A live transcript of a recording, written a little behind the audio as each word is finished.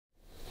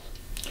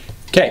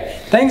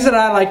Okay, things that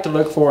I like to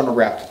look for in a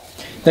wrap.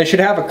 They should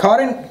have a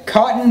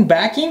cotton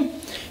backing,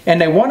 and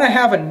they want to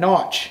have a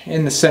notch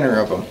in the center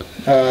of them.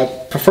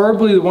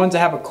 Preferably the ones that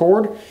have a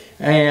cord.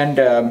 And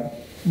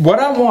what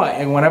I want,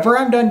 and whenever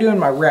I'm done doing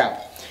my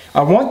wrap,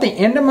 I want the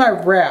end of my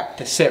wrap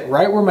to sit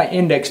right where my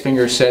index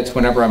finger sits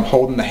whenever I'm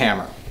holding the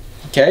hammer.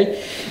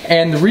 Okay?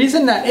 And the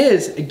reason that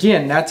is,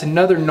 again, that's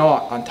another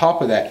knot on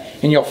top of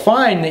that. And you'll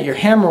find that your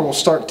hammer will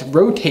start to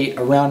rotate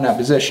around that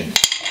position.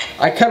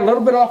 I cut a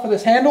little bit off of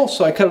this handle,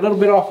 so I cut a little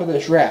bit off of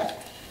this wrap.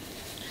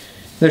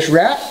 This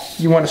wrap,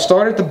 you want to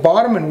start at the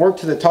bottom and work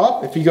to the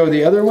top. If you go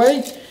the other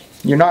way,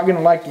 you're not going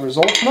to like the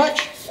results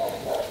much.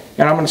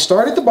 And I'm going to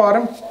start at the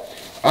bottom.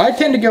 I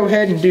tend to go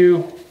ahead and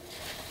do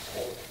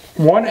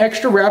one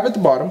extra wrap at the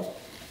bottom.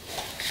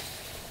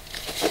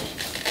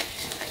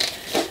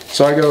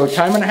 So I go 1.5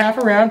 times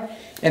around,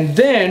 and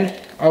then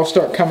I'll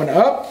start coming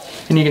up,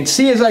 and you can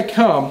see as I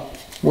come,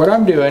 what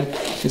I'm doing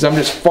is I'm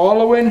just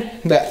following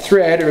that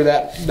thread or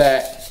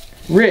that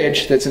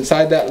ridge that's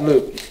inside that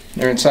loop,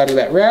 or inside of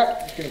that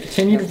wrap. I'm going to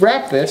continue to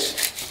wrap this,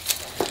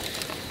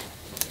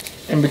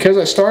 and because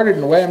I started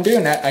in the way I'm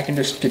doing that, I can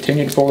just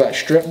continue to pull that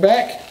strip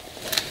back.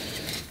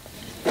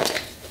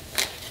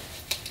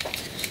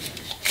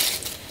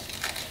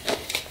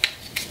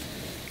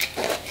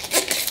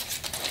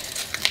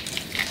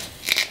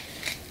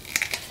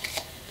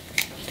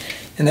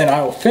 And then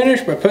I will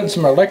finish by putting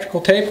some electrical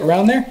tape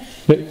around there.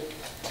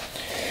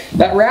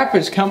 That wrap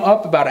has come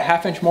up about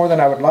 1/2 inch more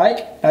than I would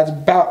like. That's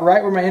about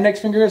right where my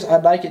index finger is.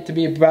 I'd like it to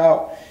be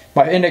about,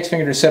 my index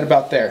finger to sit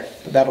about there.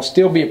 But that'll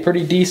still be a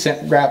pretty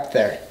decent wrap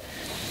there.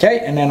 Okay,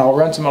 and then I'll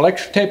run some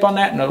electrical tape on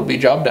that and it'll be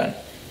job done.